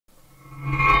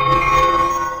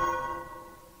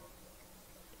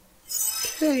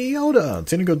Hey, Oda,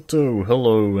 Tenigoto,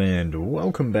 hello and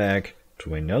welcome back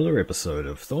to another episode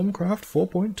of Thaumcraft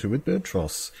 4.2 with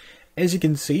Birdtross. As you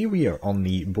can see, we are on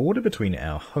the border between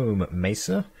our home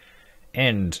mesa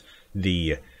and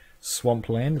the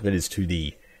swampland that is to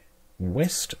the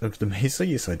west of the mesa.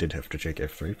 Yes, I did have to check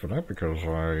F3 for that because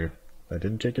I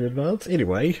didn't check in advance.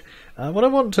 Anyway, what I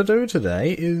want to do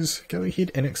today is go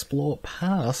ahead and explore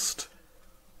past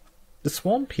the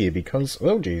swamp here because,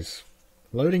 oh geez,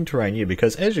 loading terrain here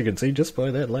because as you can see just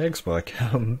by that lag spike,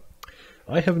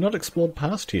 I have not explored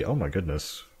past here. Oh my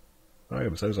goodness. I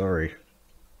am so sorry.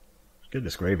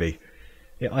 Goodness gravy.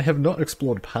 Yeah, I have not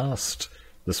explored past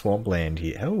the swampland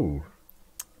here. Oh.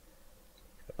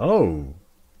 Oh.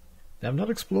 I've not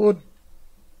explored.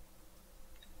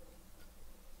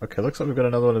 Okay, looks like we've got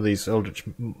another one of these eldritch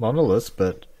monoliths,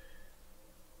 but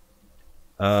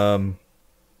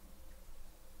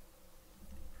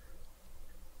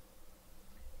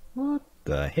what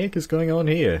the heck is going on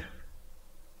here?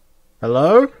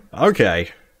 Hello? Okay.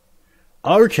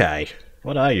 Okay.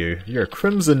 What are you? You're a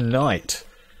Crimson Knight.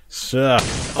 Sir.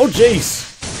 Oh jeez!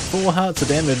 4 hearts of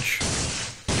damage.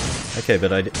 Okay,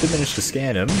 but I did manage to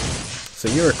scan him. So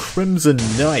you're a Crimson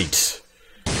Knight.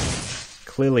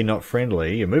 Clearly not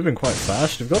friendly. You're moving quite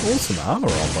fast. You've got awesome armor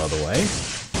on, by the way.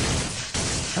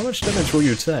 How much damage will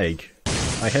you take?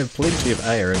 I have plenty of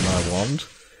air in my wand.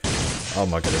 Oh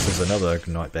my goodness, there's another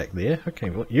knight back there. Okay,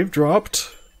 well, you've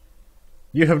dropped.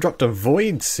 You have dropped a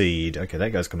void seed. Okay,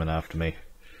 that guy's coming after me.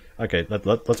 Okay,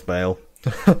 let's bail.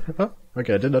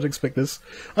 Okay, I did not expect this.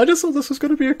 I just thought this was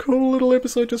going to be a cool little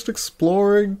episode, just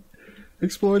exploring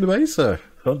the mesa.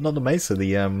 Oh, not the mesa,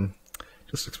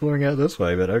 just exploring out this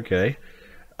way, but okay.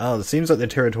 Oh, it seems like they're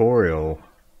territorial.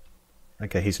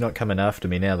 Okay, he's not coming after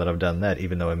me now that I've done that,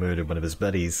 even though I murdered one of his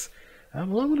buddies.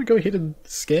 Well, I want to go ahead and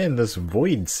scan this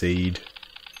void seed.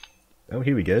 Oh,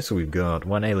 here we go. So we've got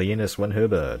 1 alienus, 1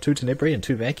 herba, 2 tenebri, and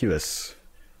 2 vacuous.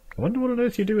 I wonder what on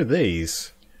earth you do with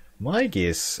these. My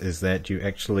guess is that you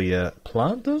actually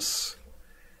plant this?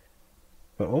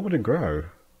 But what would it grow?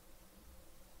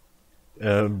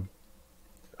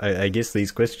 I guess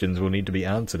these questions will need to be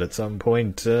answered at some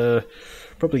point.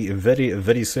 Probably very,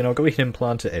 very soon. I'll go ahead and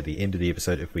plant it at the end of the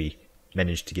episode if we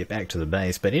manage to get back to the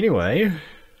base. But anyway,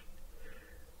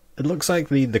 it looks like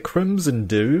the Crimson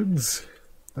dudes,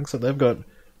 looks like they've got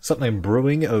something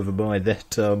brewing over by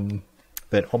that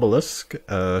that obelisk.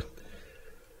 I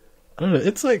don't know,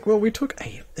 it's like, well, it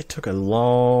took a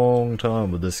long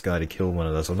time with this guy to kill one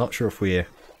of those. I'm not sure if we're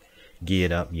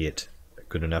geared up yet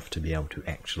good enough to be able to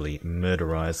actually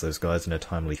murderize those guys in a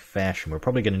timely fashion. We're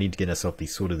probably going to need to get ourselves the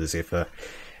Sword of the Zephyr,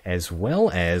 as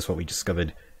well as what we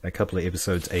discovered a couple of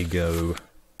episodes ago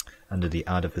under the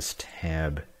Artifice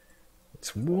tab.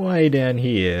 It's way down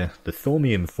here, the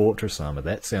Thaumium Fortress armor.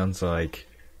 That sounds like,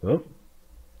 well,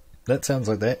 that sounds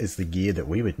like that is the gear that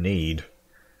we would need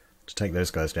to take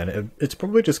those guys down. It's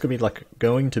probably just going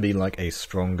to be like a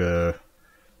stronger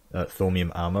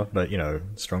Thaumium armor, but you know,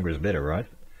 stronger is better, right?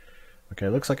 Okay,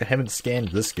 looks like I haven't scanned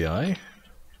this guy.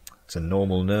 It's a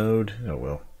normal node. Oh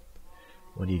well.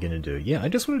 What are you going to do? Yeah, I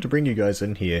just wanted to bring you guys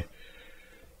in here.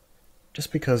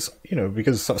 Just because, you know,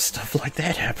 because stuff like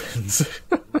that happens.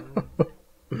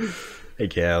 Hey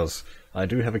cows. I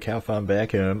do have a cow farm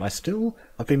back home.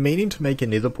 I've been meaning to make a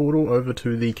nether portal over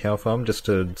to the cow farm just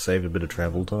to save a bit of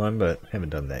travel time, but haven't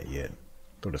done that yet.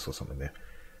 Thought I saw something there.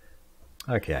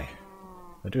 Okay.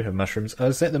 I do have mushrooms. Oh,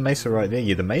 is that the mesa right there?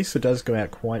 Yeah, the mesa does go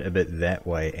out quite a bit that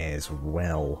way as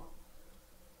well.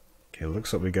 Okay,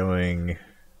 looks like we're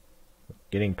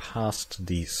getting past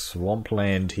the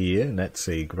swampland here, and that's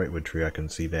a greatwood tree I can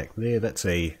see back there.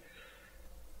 That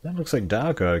looks like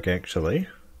dark oak, actually.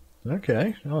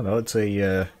 Okay. Oh no, it's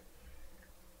a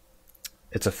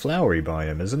flowery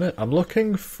biome, isn't it? What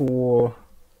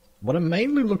I'm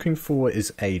mainly looking for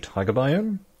is a taiga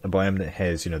biome, a biome that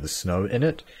has, you know, the snow in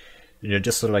it. You know,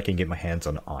 just so that I can get my hands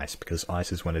on ice, because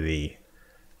ice is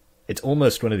it's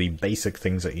almost one of the basic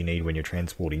things that you need when you're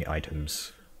transporting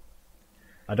items.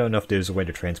 I don't know if there's a way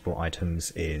to transport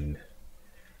items in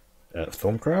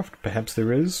Thaumcraft. Perhaps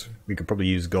there is. We could probably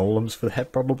use golems for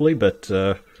that, probably, but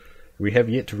we have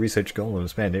yet to research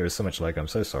golems. Man, there is so much lag. I'm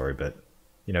so sorry, but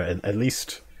you know, at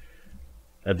least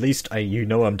you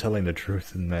know I'm telling the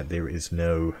truth in that there is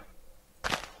no.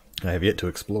 I have yet to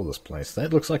explore this place.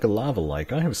 That looks like a lava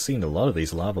lake. I have seen a lot of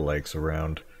these lava lakes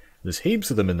around. There's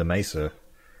heaps of them in the mesa.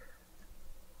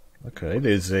 Okay,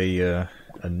 there's a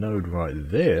node right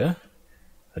there.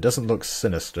 It doesn't look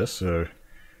sinister, so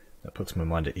that puts my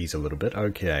mind at ease a little bit.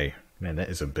 Okay, man, that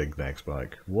is a big back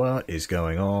spike. What is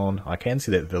going on? I can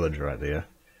see that village right there.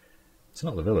 It's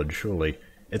not the village, surely.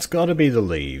 It's gotta be the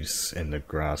leaves and the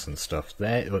grass and stuff.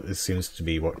 That seems to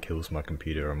be what kills my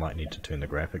computer. I might need to turn the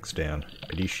graphics down.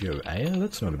 Pediccio Air?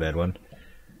 That's not a bad one.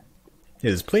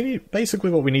 Yeah, there's plenty.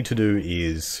 Basically what we need to do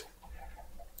is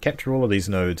capture all of these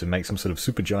nodes and make some sort of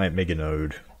super giant mega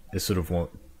node. Is sort of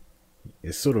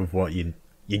what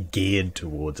you're geared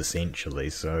towards, essentially.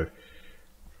 So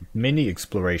many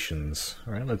explorations.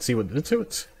 Alright, let's see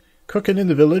what's cooking in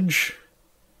the village.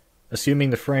 Assuming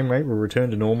the frame rate will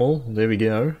return to normal. There we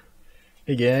go.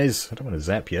 Hey guys, I don't want to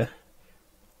zap you.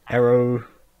 Arrow.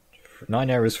 9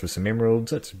 arrows for some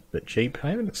emeralds. That's a bit cheap.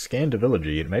 I haven't scanned a villager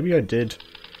yet. Maybe I did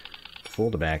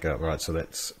before the backup. Right, so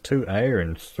that's 2 air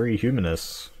and 3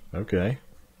 humanists. Okay.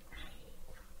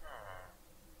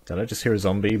 Did I just hear a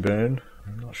zombie burn?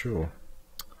 I'm not sure.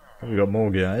 We've got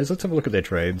more guys. Let's have a look at their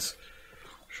trades.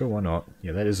 Sure, why not?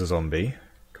 Yeah, that is a zombie.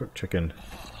 Cooked chicken.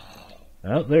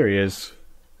 Oh, there he is.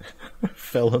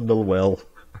 Fell in the well.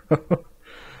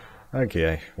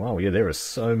 Okay. Wow, yeah, there are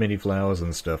so many flowers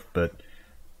and stuff, but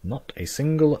not a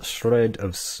single shred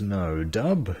of snow.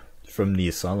 Dub from the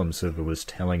Asylum server was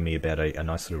telling me about a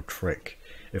nice little trick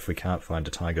if we can't find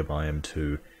a tiger biome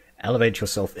to elevate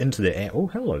yourself into the air. Oh,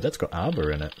 hello, that's got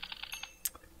arbor in it.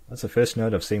 That's the first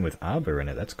node I've seen with arbor in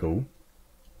it. That's cool.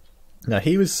 Now,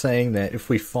 he was saying that if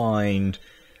we find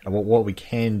what we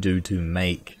can do to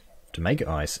make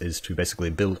ice is to basically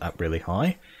build up really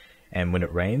high, and when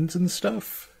it rains and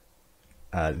stuff,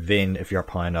 then if you're up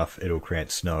high enough, it'll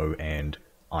create snow and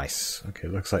ice. Okay,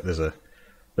 looks like there's a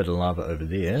bit of lava over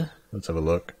there. Let's have a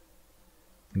look.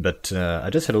 But I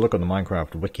just had a look on the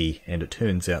Minecraft wiki, and it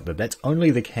turns out that that's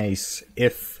only the case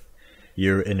if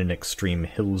you're in an extreme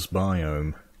hills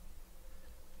biome.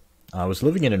 I was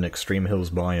living in an extreme hills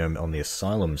biome on the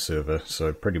Asylum server,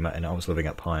 so pretty much, and I was living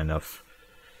up high enough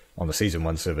on the Season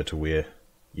 1 server to where,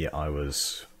 yeah, I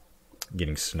was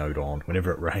getting snowed on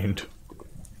whenever it rained.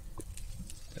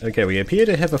 Okay, we appear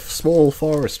to have a small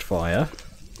forest fire.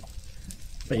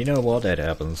 But you know what? That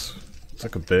happens. It's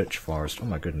like a birch forest. Oh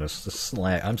my goodness, the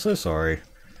slag. I'm so sorry.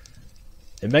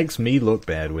 It makes me look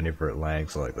bad whenever it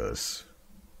lags like this.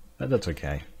 But that's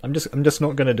okay. I'm just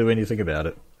not going to do anything about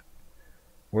it.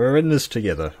 We're in this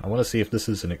together. I want to see if this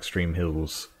is an extreme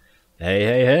hills. Hey,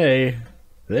 hey, hey!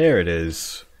 There it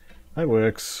is. That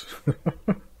works.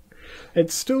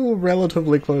 It's still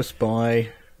relatively close by.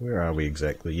 Where are we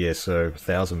exactly? Yeah, so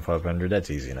 1,500. That's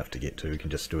easy enough to get to. We can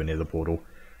just do a nether portal.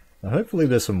 Now, hopefully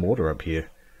there's some water up here.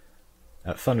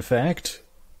 Fun fact,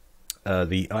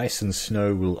 the ice and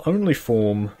snow will only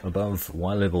form above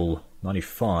Y level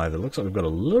 95. It looks like we've got a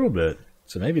little bit,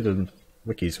 so maybe the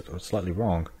wiki's slightly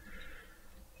wrong.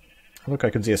 Look,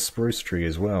 I can see a spruce tree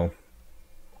as well.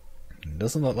 It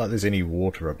doesn't look like there's any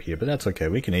water up here, but that's okay.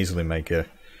 We can easily make an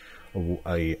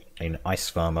ice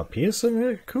farm up here,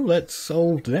 so cool, that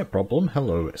solved that problem.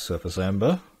 Hello, Surface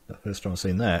Amber. The first time I've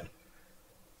seen that.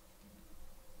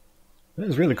 That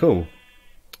is really cool.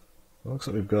 Looks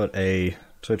like we've got a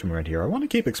totem around here. I want to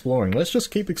keep exploring. Let's just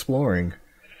keep exploring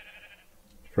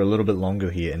for a little bit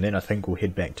longer here, and then I think we'll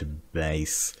head back to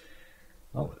base.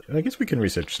 Oh, I guess we can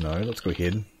research snow. Let's go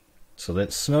ahead. So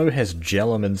that snow has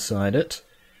gellum inside it.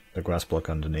 The grass block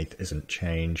underneath isn't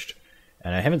changed.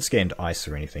 And I haven't scanned ice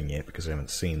or anything yet because I haven't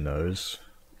seen those.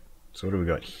 So what do we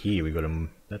got here? We got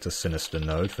that's a sinister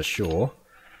node for sure.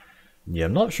 Yeah,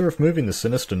 I'm not sure if moving the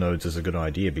sinister nodes is a good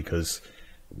idea because...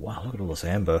 Wow, look at all this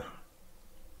amber.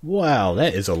 Wow,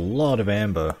 that is a lot of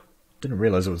amber. Didn't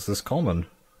realize it was this common.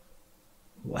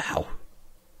 Wow.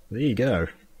 There you go.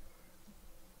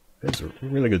 That's a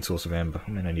really good source of amber.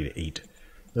 I mean, I need to eat.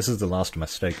 This is the last of my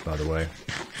steak, by the way.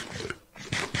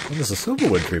 Oh, there's a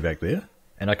silverwood tree back there.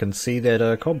 And I can see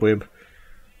that cobweb.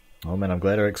 Oh man, I'm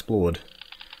glad I explored.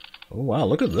 Oh wow,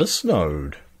 look at this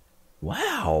node.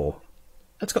 Wow.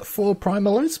 That's got 4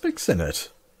 primal aspects in it.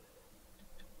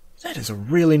 That is a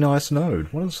really nice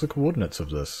node. What is the coordinates of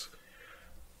this?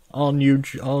 On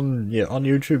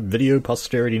YouTube, video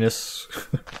posterityness.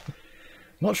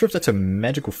 Not sure if that's a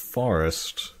magical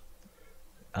forest.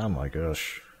 Oh my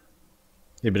gosh.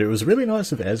 Yeah, but it was really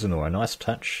nice of Azinor, a nice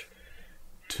touch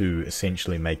to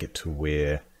essentially make it to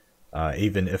where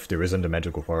even if there isn't a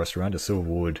magical forest around, a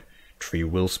silverwood tree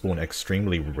will spawn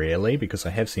extremely rarely, because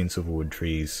I have seen silverwood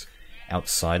trees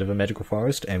outside of a magical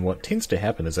forest, and what tends to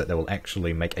happen is that they will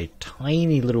actually make a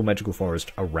tiny little magical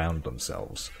forest around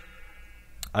themselves.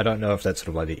 I don't know if that's sort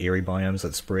of like the airy biomes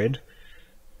that spread.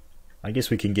 I guess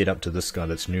we can get up to this guy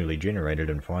that's newly generated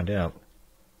and find out.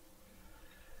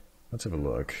 Let's have a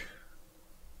look.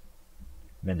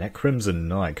 Man, that Crimson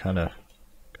Knight kinda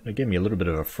gave me a little bit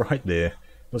of a fright there.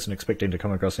 Wasn't expecting to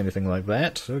come across anything like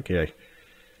that. Okay.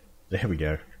 There we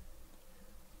go.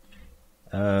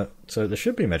 So there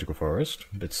should be a magical forest.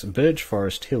 It's birch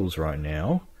forest hills right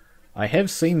now. I have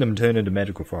seen them turn into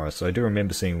magical forests, so I do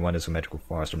remember seeing one as a magical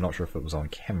forest. I'm not sure if it was on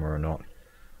camera or not.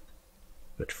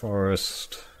 Birch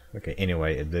forest... Okay,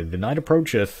 anyway, the night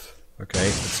approacheth. Okay,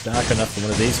 it's dark enough for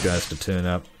one of these guys to turn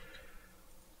up.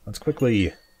 Let's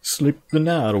quickly slip the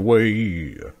night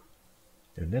away.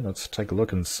 And then let's take a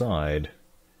look inside.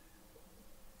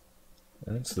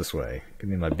 That's this way. Give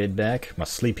me my bed back, my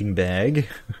sleeping bag.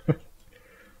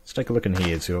 Let's take a look in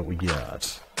here and see what we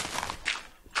got.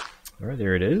 Alright,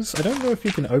 there it is. I don't know if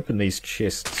you can open these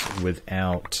chests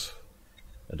without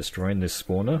destroying this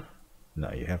spawner.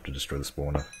 No, you have to destroy the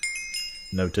spawner.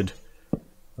 Noted.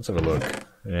 Let's have a look.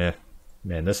 Yeah.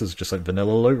 Man, this is just like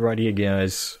vanilla loot right here,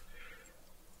 guys.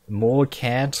 More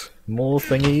cat, more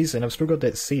thingies, and I've still got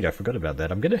that seed. I forgot about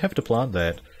that. I'm going to have to plant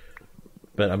that.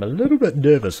 But I'm a little bit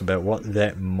nervous about what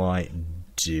that might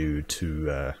do to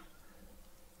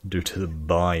the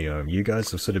biome. You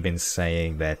guys have sort of been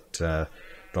saying that the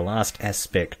last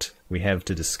aspect we have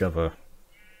to discover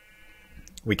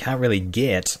we can't really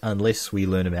get unless we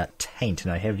learn about taint,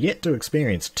 and I have yet to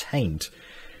experience taint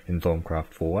in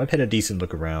Thaumcraft 4. I've had a decent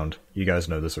look around. You guys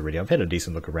know this already. I've had a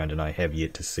decent look around, and I have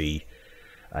yet to see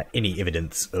any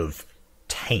evidence of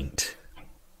taint.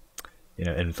 You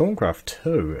know, in Thaumcraft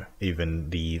 2, even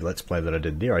the Let's Play that I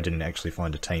did there, I didn't actually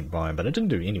find a taint biome, but I didn't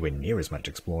do anywhere near as much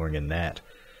exploring in that.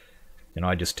 And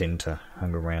I just tend to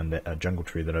hang around that jungle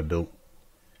tree that I built.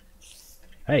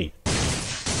 Hey!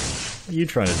 What are you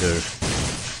trying to do?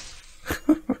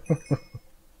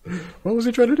 What was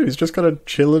he trying to do? He's just kind of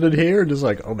chilling in here and just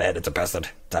like, oh man, it's a bastard.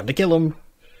 Time to kill him.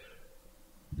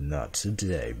 Not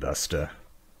today, Buster.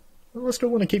 Well, I still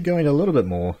want to keep going a little bit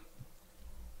more.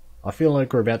 I feel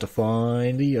like we're about to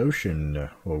find the ocean,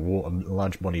 or a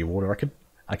large body of water.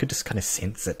 I could just kind of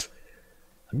sense it.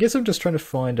 I guess I'm just trying to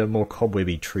find more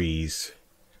cobwebby trees,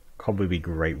 cobwebby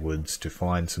great woods to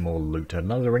find some more loot.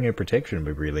 Another ring of protection would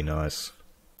be really nice.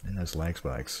 And those lag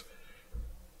spikes.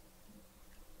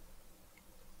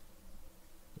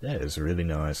 That is really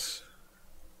nice.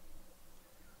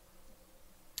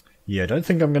 Yeah, I don't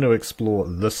think I'm going to explore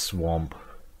this swamp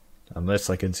unless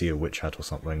I can see a witch hut or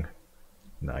something.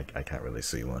 No, I can't really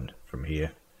see one from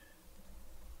here.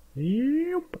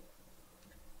 Yep.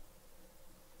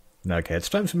 Okay, it's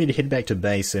time for me to head back to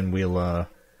base, and we'll, I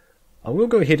will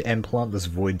go ahead and plant this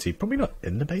void seed. Probably not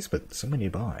in the base, but somewhere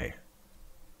nearby.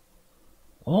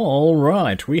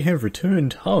 Alright, we have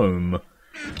returned home.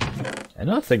 And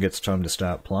I think it's time to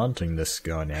start planting this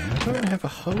guy now. I don't have a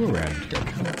hoe around here.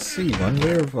 I can't see one.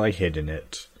 Where have I hidden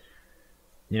it?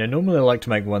 You know, normally I like to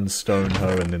make one stone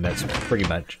hoe, and then that's pretty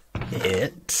much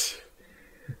it.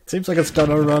 Seems like it's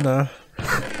done a runner.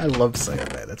 I love saying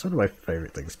that. That's one of my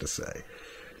favourite things to say.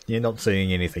 You're not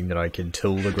seeing anything that I can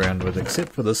till the ground with,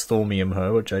 except for this thormium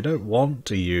hoe, which I don't want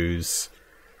to use.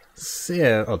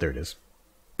 So, oh, there it is.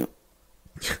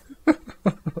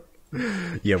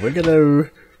 Yeah, we're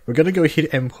gonna go ahead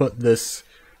and put this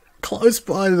close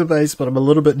by the base, but I'm a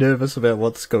little bit nervous about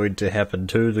what's going to happen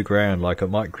to the ground. Like, it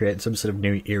might create some sort of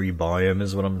new eerie biome,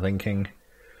 is what I'm thinking.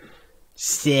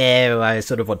 So, I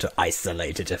sort of want to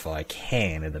isolate it if I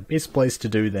can, and the best place to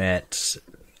do that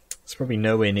is probably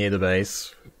nowhere near the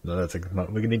base. We're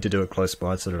gonna need to do it close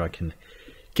by so that I can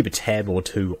keep a tab or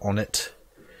two on it.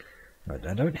 I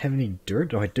don't have any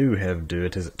dirt. I do have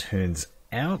dirt, as it turns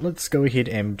out. Let's go ahead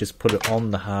and just put it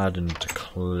on the hardened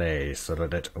clay so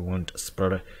that it won't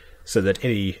spread, so that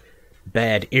any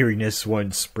bad eeriness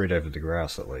won't spread over the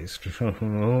grass, at least.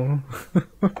 Yeah,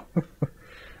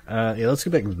 let's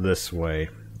go back this way,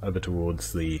 over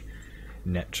towards the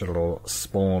natural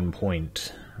spawn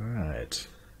point. Alright.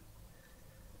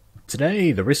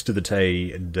 Today, the rest of the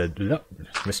day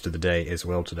as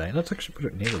well today. Let's actually put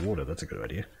it near the water, that's a good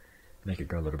idea. Make it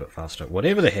go a little bit faster.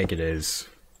 Whatever the heck it is.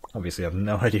 Obviously I have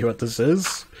no idea what this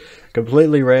is.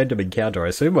 Completely random encounter. I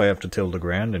assume I have to till the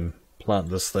ground and plant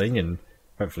this thing, and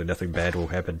hopefully nothing bad will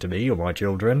happen to me or my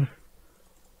children.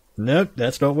 Nope,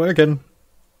 that's not working.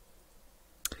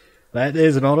 That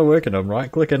is not working. I'm right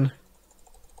clicking.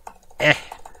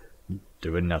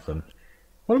 Doing nothing.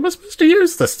 What am I supposed to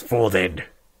use this for then?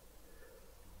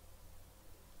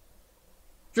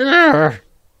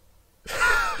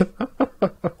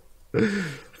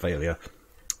 Failure.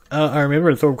 I remember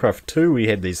in Thaumcraft 2 we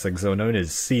had these things that were known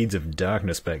as Seeds of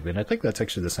Darkness back then. I think that's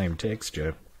actually the same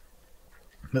texture.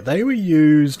 But they were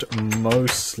used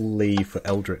mostly for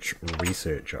Eldritch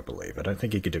research, I believe. I don't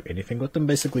think you could do anything with them.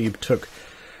 Basically, you took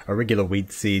a regular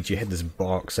wheat seeds, you had this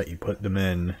box that you put them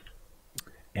in,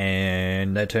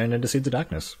 and they turned into Seeds of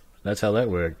Darkness. That's how that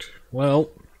worked. Well,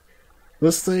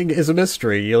 This thing is a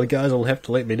mystery. You guys will have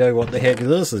to let me know what the heck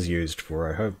this is used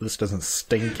for. I hope this doesn't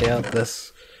stink out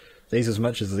these as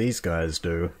much as these guys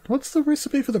do. What's the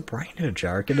recipe for the brain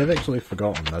jar? I've actually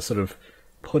forgotten. I sort of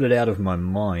put it out of my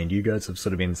mind. You guys have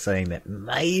sort of been saying that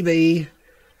maybe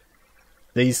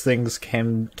these things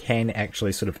can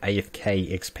actually sort of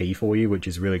AFK XP for you, which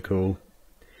is really cool.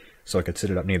 So I could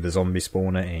set it up near the zombie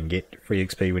spawner and get free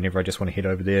XP whenever I just want to head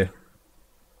over there.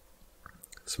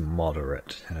 It's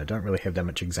moderate, and I don't really have that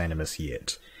much Xanimus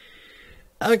yet.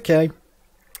 Okay.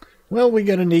 Well, we're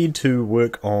going to need to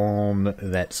work on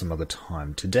that some other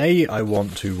time. Today I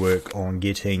want to work on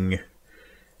getting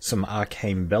some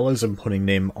Arcane Bellows and putting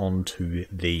them onto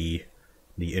the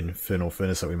Infernal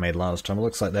Furnace that we made last time. It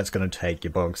looks like that's going to take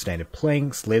your bog standard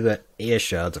planks, leather, air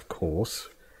shards of course,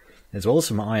 as well as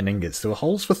some iron ingots. There were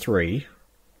holes for 3,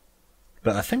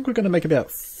 but I think we're going to make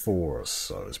about 4 or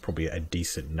so. It's probably a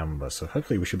decent number, so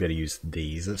hopefully we should be able to use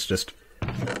these. Let's just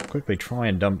quickly try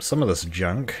and dump some of this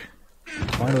junk.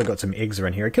 Finally got some eggs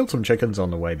around here. I killed some chickens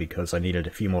on the way because I needed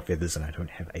a few more feathers and I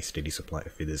don't have a steady supply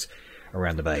of feathers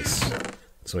around the base.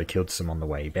 So I killed some on the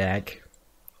way back.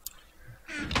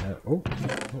 Oh,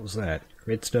 what was that?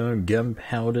 Redstone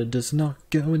gunpowder does not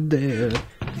go in there.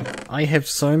 I have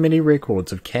so many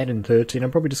records of Cat and 13,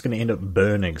 I'm probably just going to end up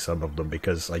burning some of them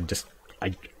because I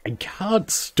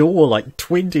can't store like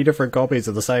 20 different copies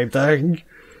of the same thing.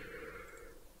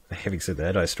 Having said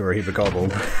that, I store a heap of cobble.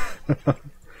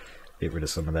 Get rid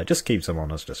of some of that. Just keep some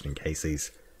on us just in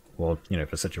cases. Well, you know,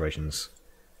 for situations.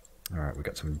 Alright, we've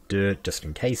got some dirt just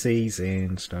in cases,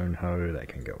 and stone hoe, that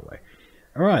can go away.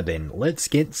 Alright then, let's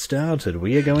get started.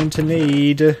 We are going to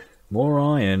need more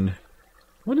iron.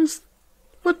 What is...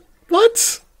 What?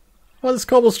 What is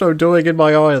cobblestone doing in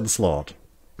my iron slot?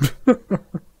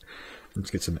 Let's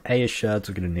get some air shards.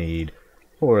 We're going to need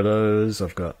 4 of those.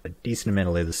 I've got a decent amount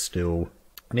of leather still.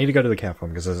 I need to go to the cow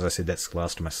farm because, as I said, that's the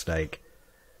last of my steak.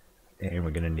 And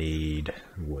we're going to need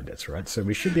wood, that's right. So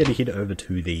we should be able to head over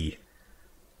to the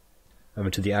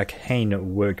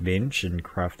arcane workbench and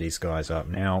craft these guys up.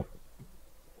 Now,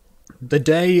 the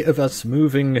day of us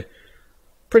moving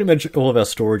pretty much all of our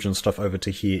storage and stuff over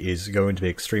to here is going to be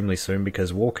extremely soon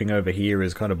because walking over here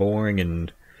is kind of boring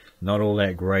and not all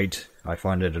that great. I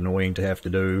find it annoying to have to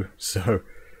do, so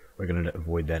we're going to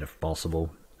avoid that if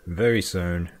possible very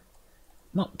soon.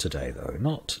 Not today though,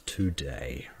 not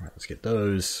today. Right, let's get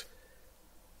those.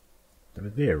 Over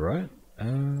there, right?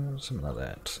 Something like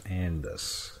that. And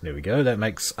this. There we go. That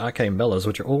makes Arcane Bellows,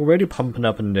 which are already pumping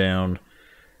up and down.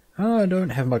 I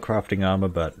don't have my crafting armor,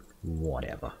 but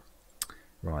whatever.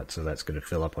 Right, so that's going to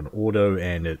fill up on auto,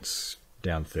 and it's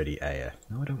down 30 air.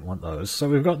 No, I don't want those. So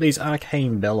we've got these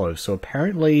Arcane Bellows. So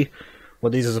apparently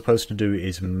what these are supposed to do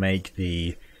is make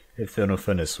the Infernal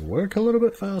Furnace work a little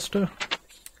bit faster.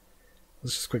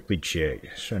 Let's just quickly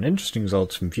check. Shown interesting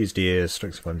results from fused air,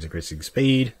 strokes of flames increasing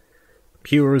speed.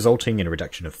 Pure resulting in a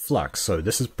reduction of flux, so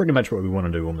this is pretty much what we want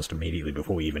to do almost immediately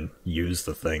before we even use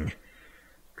the thing.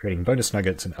 Creating bonus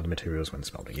nuggets and other materials when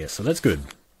smelting. Yes, so that's good.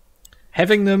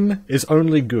 Having them is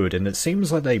only good, and it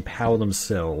seems like they power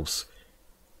themselves.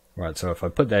 Right, so if I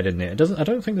put that in there, it doesn't. I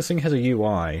don't think this thing has a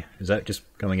UI. Is that just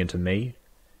going into me?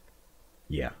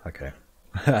 Yeah, okay.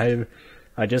 I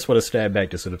just want to stand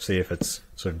back to sort of see if it's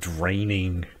sort of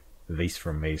draining these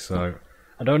from me, so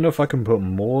I don't know if I can put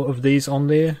more of these on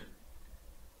there.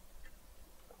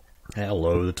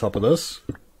 Hello, the top of this.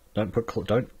 Don't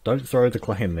throw the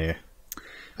clay in there.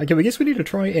 Okay, I guess we need to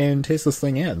try and test this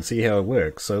thing out and see how it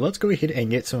works. So let's go ahead and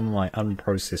get some of my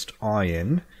unprocessed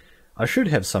iron. I should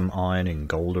have some iron and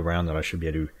gold around that I should be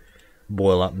able to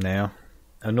boil up now.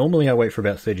 And normally I wait for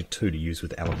about 32 to use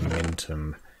with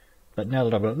Elementum, but now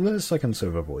that I've got this, I can sort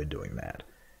of avoid doing that.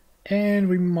 And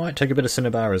we might take a bit of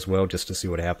Cinnabar as well, just to see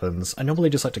what happens. I normally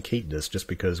just like to keep this, just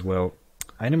because, well,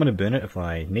 I am going to burn it if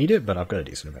I need it, but I've got a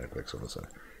decent amount of quicksilver, so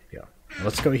yeah.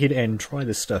 Let's go ahead and try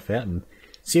this stuff out and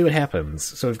see what happens.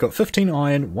 So we've got 15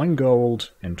 iron, 1 gold,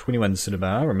 and 21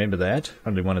 Cinnabar. Remember that.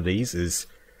 Only one of these is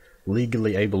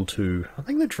legally able to... I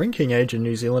think the drinking age in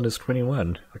New Zealand is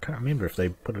 21. I can't remember if they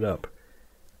put it up.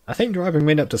 I think driving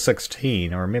went up to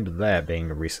 16. I remember that being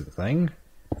a recent thing.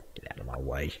 Get out of my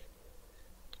way.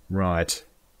 Right.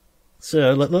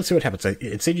 So let's see what happens.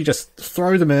 It said you just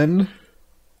throw them in.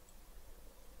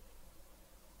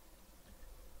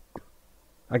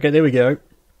 Okay, there we go.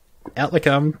 Out they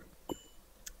come.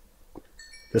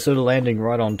 They're sort of landing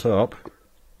right on top.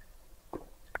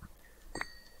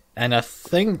 And I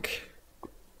think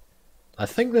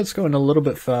that's going a little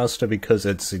bit faster because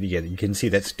it's, yeah, you can see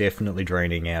that's definitely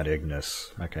draining out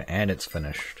Ignis. Okay, and it's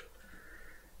finished.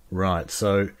 Right,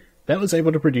 so that was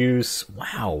able to produce,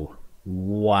 wow.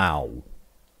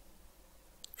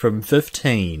 from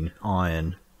 15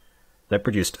 iron. That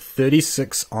produced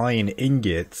 36 iron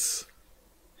ingots.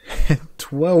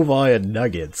 12 iron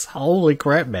nuggets. Holy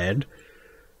crap, man.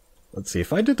 Let's see,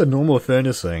 if I did the normal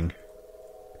furnacing,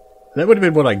 that would have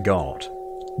been what I got.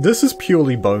 This is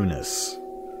purely bonus.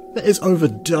 That is over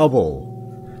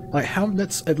double. Like,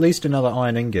 that's at least another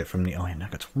iron ingot from the iron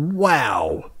nuggets.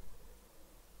 Wow!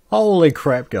 Holy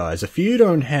crap, guys. If you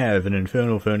don't have an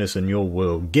infernal furnace in your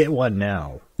world, get one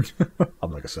now.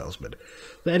 I'm like a salesman.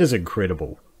 That is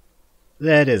incredible.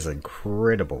 That is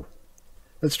incredible.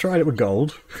 Let's try it with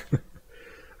gold.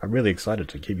 I'm really excited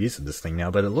to keep using this thing now,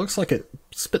 but it looks like it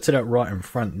spits it out right in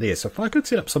front there. So if I could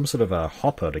set up some sort of a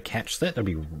hopper to catch that, that'd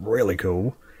be really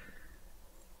cool.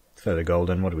 Throw the gold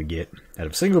in, what do we get? Out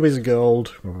of a single piece of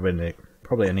gold, we're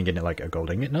probably only getting like a gold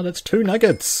ingot. No, that's 2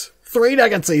 nuggets! 3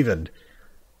 nuggets even!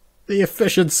 The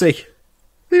efficiency!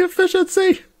 The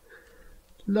efficiency!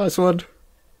 Nice one.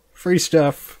 Free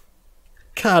stuff.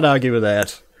 Can't argue with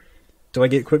that. Do I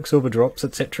get quicksilver drops,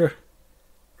 etc.?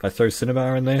 If I throw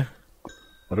cinnabar in there?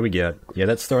 What do we get? Yeah,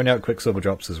 that's throwing out quicksilver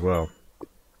drops as well.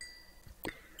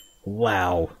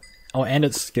 Wow. Oh, and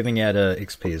it's giving out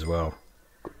XP as well.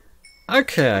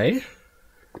 Okay.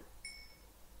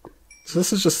 So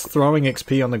this is just throwing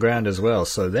XP on the ground as well.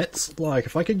 So that's like,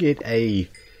 if I could get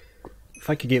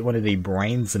one of the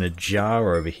brains in a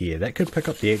jar over here, that could pick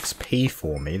up the XP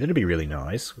for me. That'd be really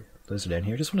nice. Those are down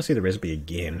here. I just want to see the recipe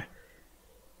again.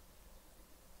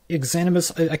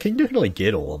 Exanimus, I can definitely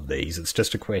get all of these. It's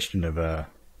just a question of,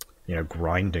 you know,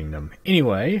 grinding them.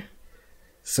 Anyway,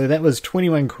 so that was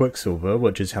 21 quicksilver,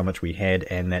 which is how much we had,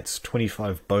 and that's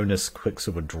 25 bonus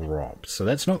quicksilver drops. So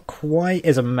that's not quite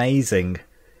as amazing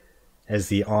as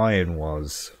the iron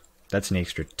was. That's an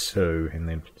extra 2, and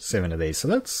then 7 of these. So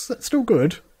that's still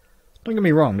good. Don't get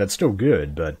me wrong, that's still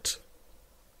good, but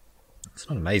it's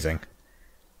not amazing.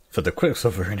 For the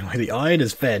quicksilver anyway, the iron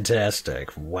is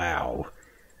fantastic. Wow.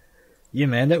 Yeah,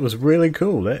 man, that was really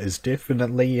cool. That is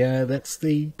definitely, that's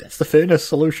the furnace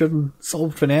solution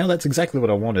solved for now. That's exactly what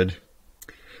I wanted.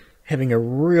 Having a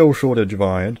real shortage of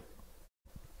iron.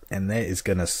 And that is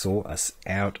going to sort us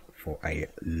out for a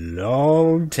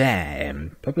long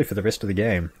time. Probably for the rest of the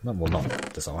game. Well,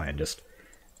 not this iron, just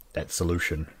that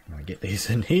solution. I get these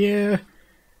in here.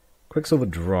 Quicksilver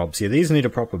drops. Yeah, these need a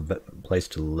proper place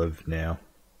to live now.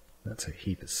 That's a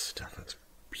heap of stuff. That's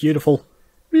beautiful.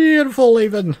 Beautiful,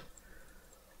 even.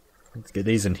 Let's get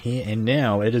these in here, and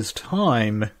now it is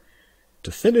time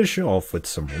to finish off with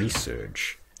some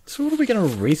research. So what are we going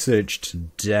to research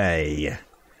today?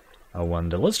 I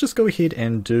wonder. Let's just go ahead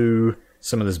and do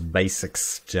some of this basic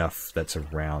stuff that's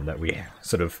around that we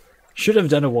sort of should have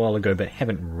done a while ago but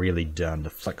haven't really done. The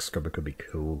flux scrubber could be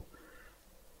cool.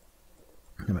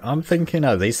 I'm thinking,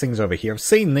 oh, these things over here. I've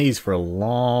seen these for a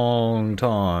long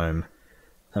time.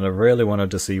 And I really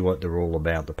wanted to see what they're all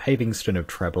about. The paving stone of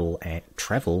travel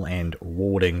and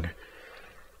warding.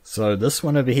 So this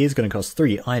one over here is going to cost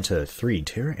 3 Iter, 3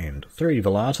 Terra, and 3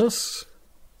 Velatus.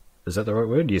 Is that the right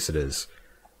word? Yes, it is.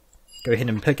 Go ahead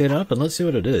and pick it up, and let's see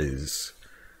what it is.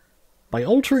 By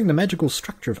altering the magical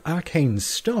structure of Arcane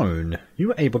Stone,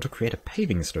 you are able to create a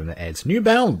paving stone that adds new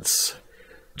bounce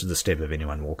to the step of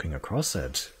anyone walking across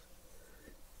it.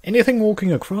 Anything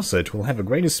walking across it will have a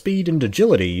greater speed and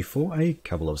agility for a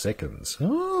couple of seconds.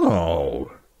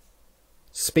 Oh!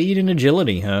 Speed and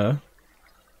agility, huh?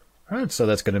 Alright, so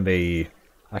that's going to be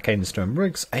Arcane Stone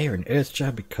Bricks, Air and Earth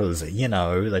Shard, because, you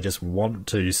know, they just want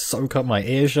to soak up my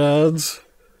air shards.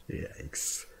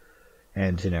 Yikes.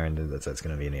 And, you know, that's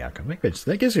going to be in the Arcane Workbench.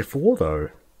 That gives you 4, though.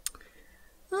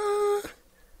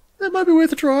 That might be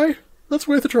worth a try. That's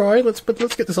worth a try. Let's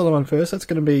get this other one first. That's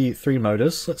going to be 3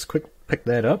 motors. Let's quick pick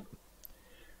that up.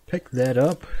 Pick that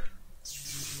up.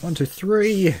 1, 2,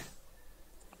 3.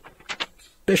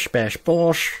 Bish bash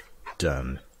bosh.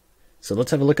 Done. So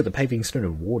let's have a look at the paving stone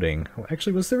of warding. Oh,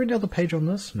 actually, was there any other page on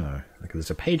this? No. Okay, there's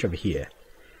a page over here.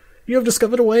 You have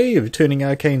discovered a way of turning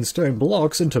arcane stone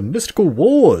blocks into mystical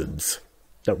wards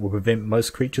that will prevent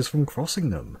most creatures from crossing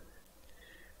them.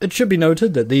 It should be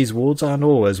noted that these wards aren't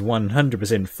always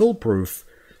 100% foolproof,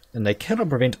 and they cannot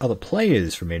prevent other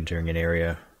players from entering an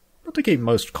area, but they keep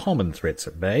most common threats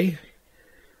at bay.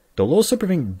 They'll also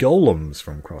prevent golems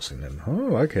from crossing them.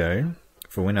 Oh, okay.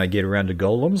 For when I get around to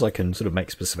golems, I can sort of make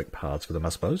specific paths for them, I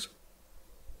suppose.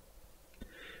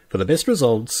 For the best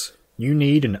results, you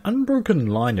need an unbroken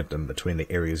line of them between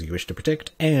the areas you wish to protect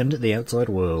and the outside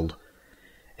world.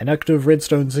 An active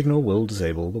redstone signal will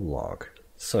disable the block.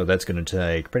 So that's going to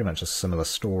take pretty much a similar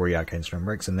story, Arcane Stone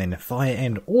Bricks, and then Fire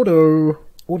and Auto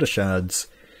Shards.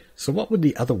 So what would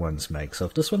the other ones make? So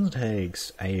if this one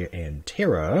takes Air and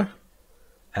Terra,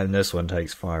 And this one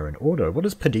takes fire and auto. What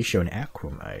does Padicio and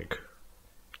Aqua make?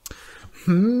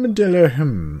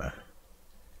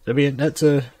 That's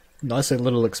a nice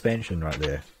little expansion right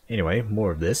there. Anyway,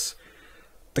 more of this.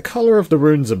 The colour of the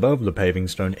runes above the paving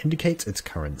stone indicates its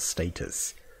current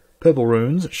status. Purple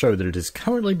runes show that it is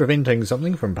currently preventing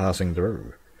something from passing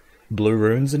through. Blue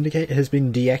runes indicate it has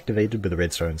been deactivated with a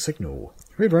redstone signal.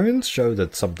 Red runes show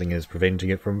that something is preventing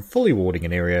it from fully warding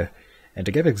an area, and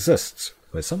a gap exists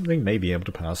where something may be able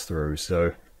to pass through,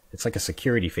 so it's like a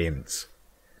security fence.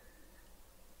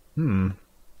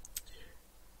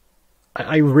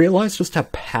 I realise just how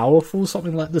powerful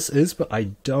something like this is, but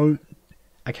I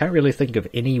can't really think of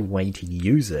any way to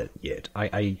use it yet.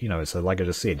 So like I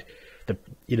just said,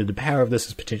 the power of this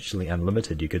is potentially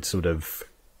unlimited. You could sort of,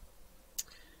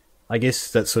 I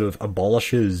guess that sort of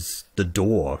abolishes the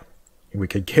door. We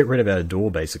could get rid of our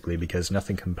door basically because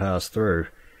nothing can pass through.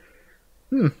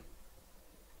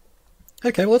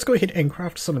 Okay, well let's go ahead and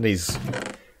craft some of these.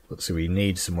 Let's see, we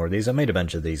need some more of these. I made a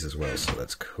bunch of these as well, so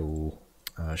that's cool.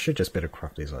 Should just better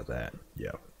craft these like that.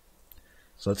 Yeah.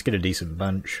 So let's get a decent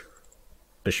bunch.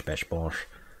 Bish bash bosh.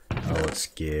 Let's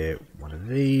get one of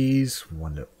these,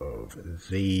 one of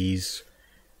these.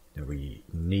 Now we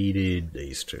needed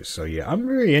these two. So yeah, I'm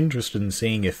very interested in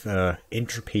seeing if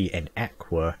Entropy and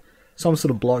Aqua, some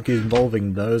sort of block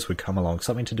involving those would come along.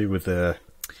 Something to do with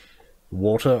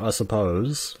water, I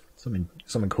suppose.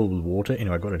 Something cool with water.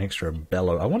 Anyway, I got an extra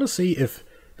bellow. I want to see if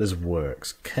this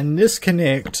works. Can this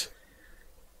connect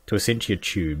to Essentia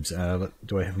tubes?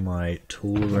 Do I have my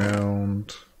tool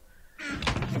around?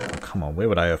 Oh, come on, where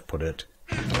would I have put it?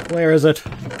 Where is it?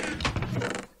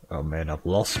 Oh man, I've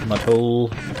lost my tool.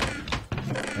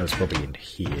 That was probably in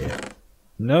here.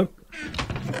 Nope.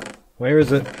 Where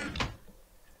is it?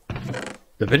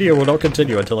 The video will not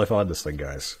continue until I find this thing,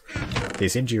 guys. The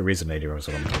Essentia resonator is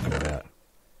what I'm talking about.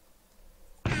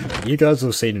 You guys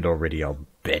have seen it already, I'll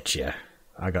bet ya.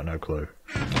 I got no clue.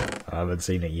 I haven't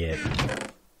seen it yet.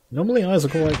 Normally my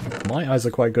eyes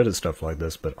are quite good at stuff like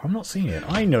this, but I'm not seeing it.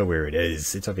 I know where it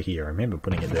is. It's over here. I remember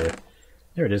putting it there.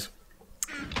 There it is.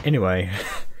 Anyway.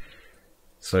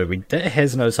 So that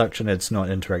has no suction. It's not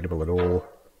interactable at all.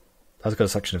 I've got a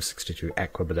suction of 62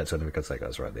 Aqua, but that's only because that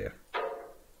goes right there.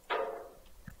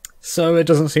 So it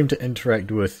doesn't seem to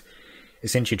interact with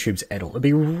Essentia tubes at all. It'd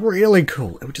be really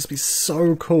cool. It would just be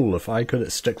so cool if I could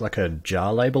stick like a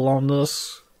jar label on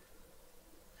this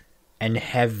and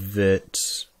have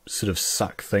it sort of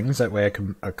suck things. That way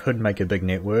I could make a big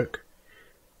network.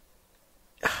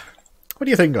 What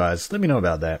do you think, guys? Let me know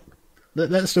about that.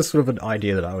 That's just sort of an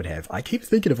idea that I would have. I keep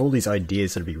thinking of all these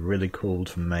ideas that would be really cool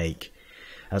to make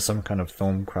some kind of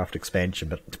Thaumcraft expansion,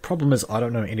 but the problem is I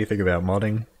don't know anything about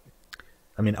modding.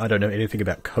 I mean, I don't know anything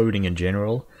about coding in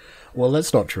general. Well,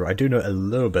 that's not true. I do know a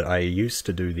little bit. I used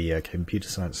to do the computer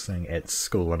science thing at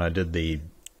school when I did the...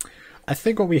 I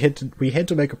think what we had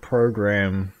to make a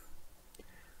program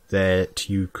that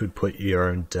you could put your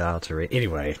own data in.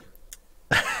 Anyway,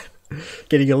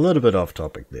 getting a little bit off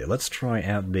topic there. Let's try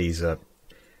out these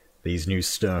new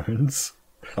stones.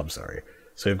 I'm sorry.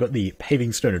 So we've got the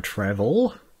paving stone of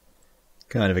travel.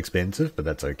 Kind of expensive, but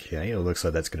that's okay. It looks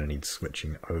like that's going to need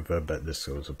switching over, but this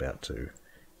was about to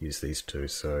use these two.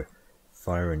 So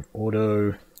fire and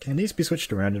auto. Can these be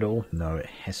switched around at all? No, it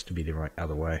has to be the right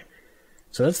other way.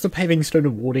 So that's the paving stone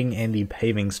of warding and the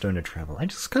paving stone of travel. I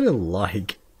just kind of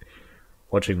like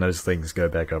watching those things go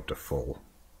back up to full.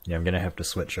 Yeah, I'm going to have to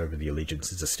switch over the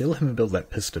allegiances. I still haven't built that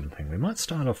piston thing. We might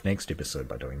start off next episode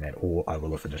by doing that, or I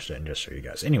will have finished it and just show you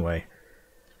guys. Anyway,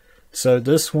 so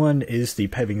this one is the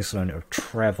paving stone of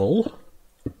travel.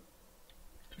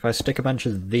 If I stick a bunch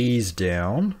of these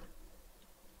down...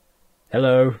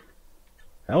 Hello.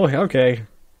 Oh, okay.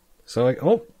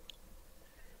 So,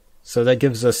 so that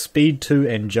gives us speed 2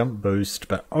 and jump boost,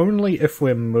 but only if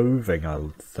we're moving, I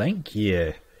think.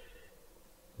 Yeah.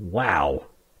 Wow.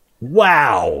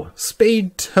 Wow!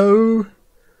 Speed 2?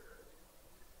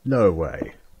 No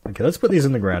way. Okay, let's put these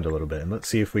in the ground a little bit, and let's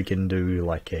see if we can do,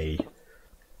 like, a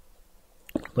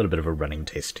little bit of a running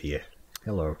test here.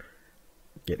 Hello.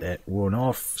 Get that worn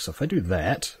off. So if I do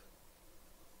that...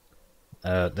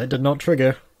 that did not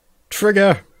trigger.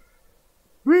 Trigger!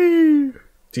 Whee!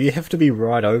 Do you have to be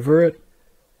right over it?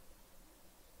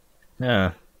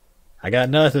 No. I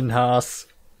got nothing, Haas.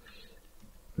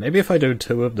 Maybe if I do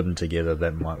 2 of them together,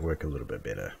 that might work a little bit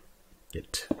better.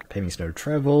 Get paving stone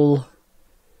travel.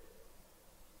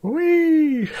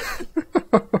 Whee!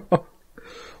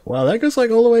 Wow, that goes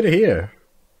like all the way to here.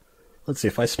 Let's see,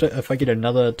 if I get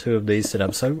another 2 of these set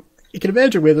up, so you can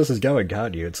imagine where this is going,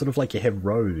 can't you? It's sort of like you have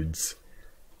roads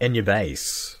in your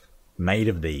base, made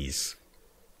of these.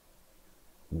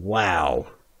 Wow.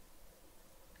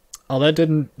 Oh, that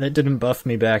didn't buff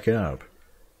me back up.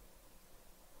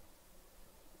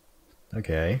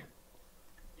 Okay.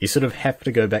 You sort of have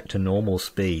to go back to normal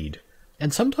speed.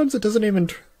 And sometimes it doesn't even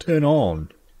turn on.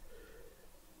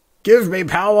 Give me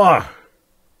power!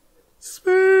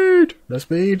 Speed! No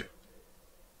speed.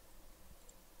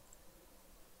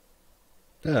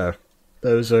 Ah,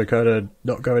 those are kind of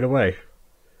not going away.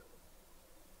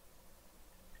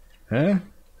 Huh?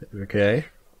 Okay.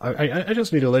 I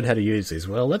just need to learn how to use these.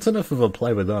 Well, that's enough of a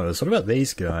play with those. What about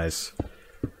these guys?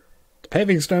 The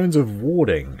paving stones of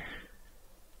warding.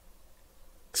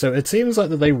 So it seems like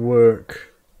that they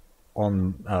work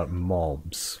on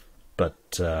mobs,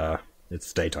 but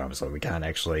it's daytime, so we can't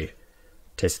actually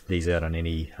test these out on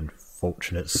any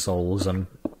unfortunate souls,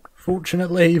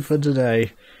 unfortunately for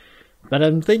today. But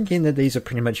I'm thinking that these are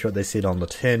pretty much what they said on the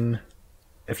tin.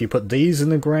 If you put these in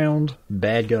the ground,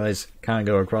 bad guys can't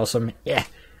go across them. Yeah.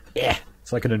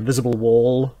 It's like an invisible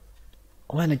wall.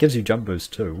 Oh, and it gives you jump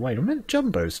boost too. Wait a minute,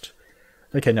 jump boost.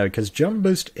 Okay, no, because jump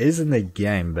boost is in the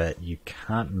game, but you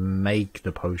can't make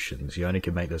the potions. You only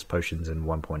can make those potions in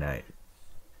 1.8.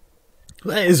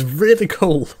 That is really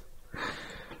cool.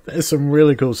 That is some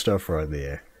really cool stuff right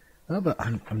there. Oh, but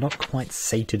I'm not quite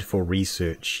sated for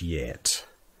research yet.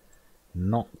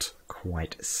 Not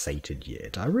quite sated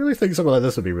yet. I really think something like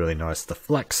this would be really nice. The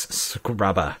Flux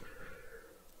Scrubber.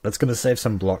 That's going to save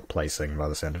some block placing by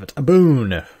the sound of it. A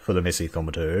boon for the Messy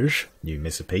Thaumaturge. You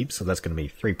Messy peeps. So that's going to be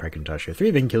 3 Praecontatio,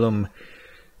 3 Vinculum,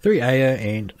 3 Aya,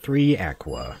 and 3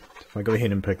 Aqua. If I go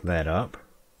ahead and pick that up,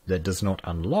 that does not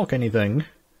unlock anything.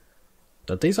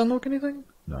 Did these unlock anything?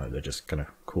 No, they're just kind of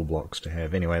cool blocks to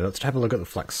have. Anyway, let's have a look at the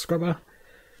Flux Scrubber.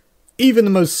 Even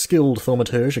the most skilled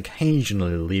Thaumaturge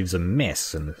occasionally leaves a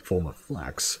mess in the form of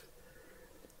flux.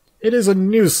 It is a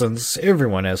nuisance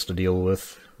everyone has to deal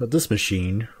with, but this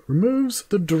machine removes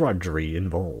the drudgery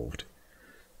involved.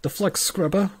 The Flux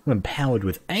Scrubber, when powered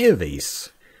with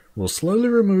AOVs, will slowly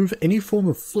remove any form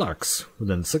of flux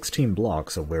within 16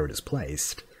 blocks of where it is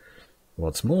placed.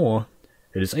 What's more,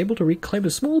 it is able to reclaim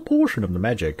a small portion of the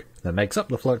magic that makes up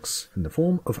the flux in the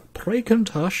form of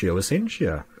Praecontatio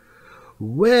Essentia.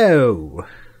 Whoa!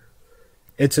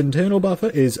 Its internal buffer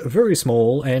is very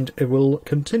small, and it will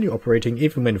continue operating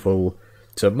even when full,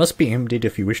 so it must be emptied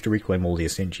if you wish to reclaim all the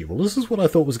Essentia. Well, this is what I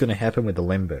thought was going to happen with the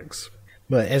Limbics.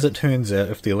 But as it turns out,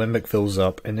 if the Alembic fills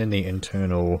up and then the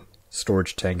internal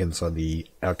storage tank inside the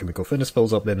alchemical furnace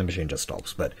fills up, then the machine just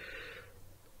stops. But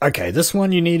okay, this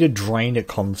one you need to drain it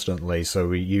constantly,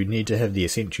 so you need to have the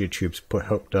Essentia tubes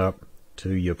hooked up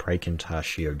to your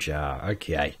Praecontatio jar.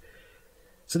 Okay.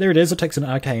 So there it is, it takes an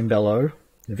Arcane Bellows,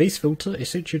 a V's filter,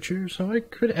 Essentia tube, so I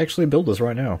could actually build this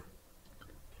right now.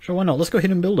 Sure, why not? Let's go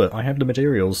ahead and build it. I have the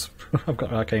materials. I've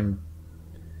got Arcane...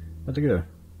 Where'd it go?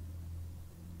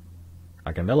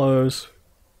 Arcane Bellows.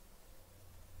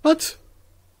 What?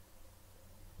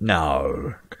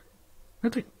 No.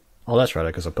 Oh, that's right,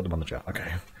 because I put them on the jar.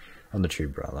 Okay. On the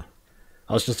tube, rather.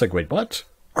 I was just like, wait, what?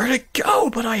 Where'd it go?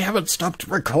 But I haven't stopped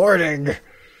recording!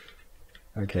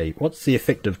 Okay, what's the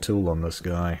effective tool on this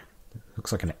guy?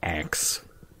 Looks like an axe.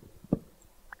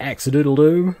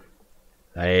 Axe-a-doodle-doo?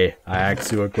 Hey, I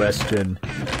asked you a question.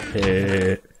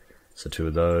 So 2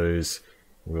 of those.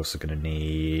 We're also going to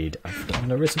need... I've forgotten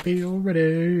the recipe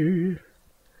already.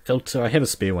 Filter, I have a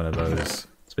spare one of those.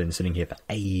 It's been sitting here for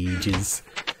ages.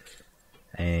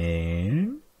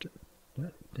 And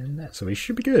that, so we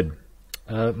should be good.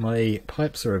 My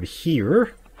pipes are over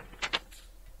here.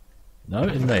 No,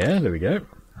 in there. There we go.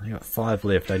 I got 5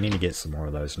 left. I need to get some more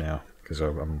of those now because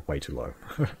I'm way too low.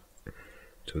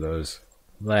 2 of those.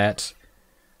 That.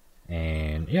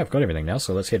 And yeah, I've got everything now,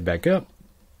 so let's head back up.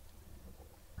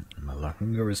 My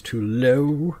hunger is too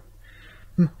low.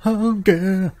 My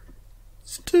hunger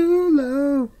is too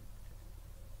low.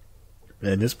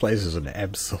 Man, this place is an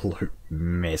absolute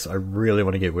mess. I really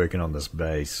want to get working on this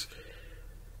base.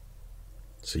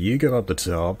 So you go up the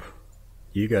top.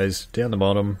 You guys down the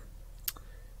bottom.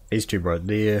 These 2 right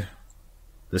there.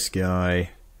 This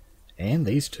guy. And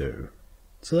these 2.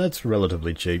 So that's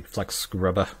relatively cheap. Flux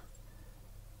Scrubber.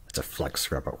 It's a Flux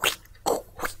Scrubber.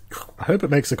 I hope it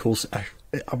makes a cool...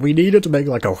 We need it to make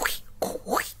like a...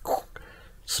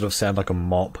 Sort of sound like a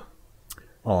mop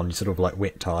on sort of like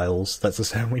wet tiles. That's the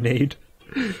sound we need.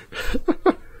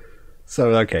 So,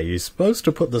 okay, you're supposed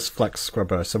to put this Flux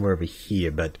Scrubber somewhere over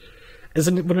here, but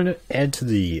wouldn't it add to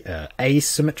the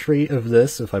asymmetry of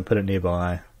this if I put it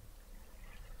nearby?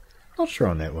 Not sure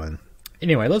on that one.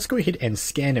 Anyway, let's go ahead and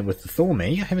scan it with the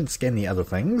Thormy. I haven't scanned the other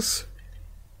things.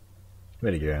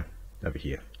 Where'd it go? Over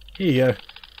here. Here you go.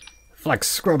 Flux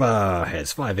Scrubber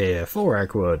has 5 air, 4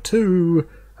 aqua, 2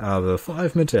 the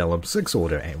 5 metallum, 6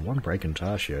 order, and 1 break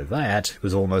intarsia. That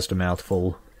was almost a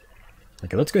mouthful.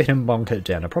 Okay, let's go ahead and bonk it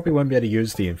down. I probably won't be able to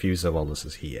use the infuser while this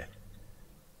is here.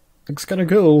 Looks kinda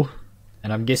cool.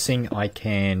 And I'm guessing I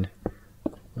can...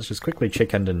 Let's just quickly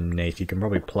check underneath. You can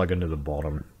probably plug into the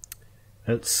bottom.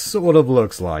 It sort of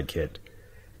looks like it.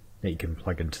 That you can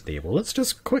plug into there. Well, let's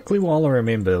just quickly, while I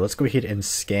remember, let's go ahead and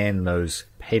scan those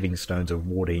paving stones of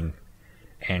warding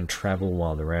and travel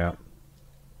while they're out.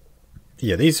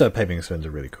 Yeah, these paving stones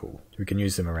are really cool. We can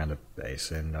use them around the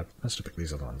base, and I must have picked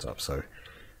these other ones up, so...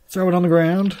 Throw it on the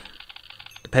ground.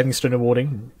 The paving stone of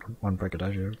warding, 1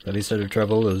 Precatatio. The least state of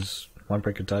travel is 1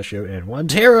 Precatatio and 1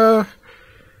 terror!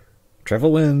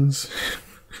 Travel wins.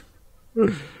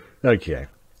 Okay.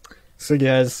 So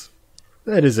guys,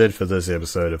 that is it for this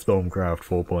episode of Thaumcraft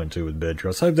 4.2 with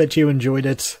Birdtross. Hope that you enjoyed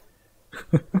it.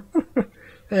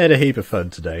 I had a heap of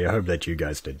fun today. I hope that you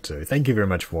guys did too. Thank you very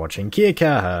much for watching. Kia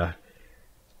kaha.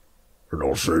 And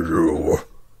I'll see you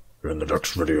in the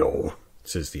next video,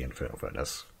 says the Infernal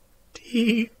Furnace.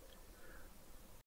 Tee.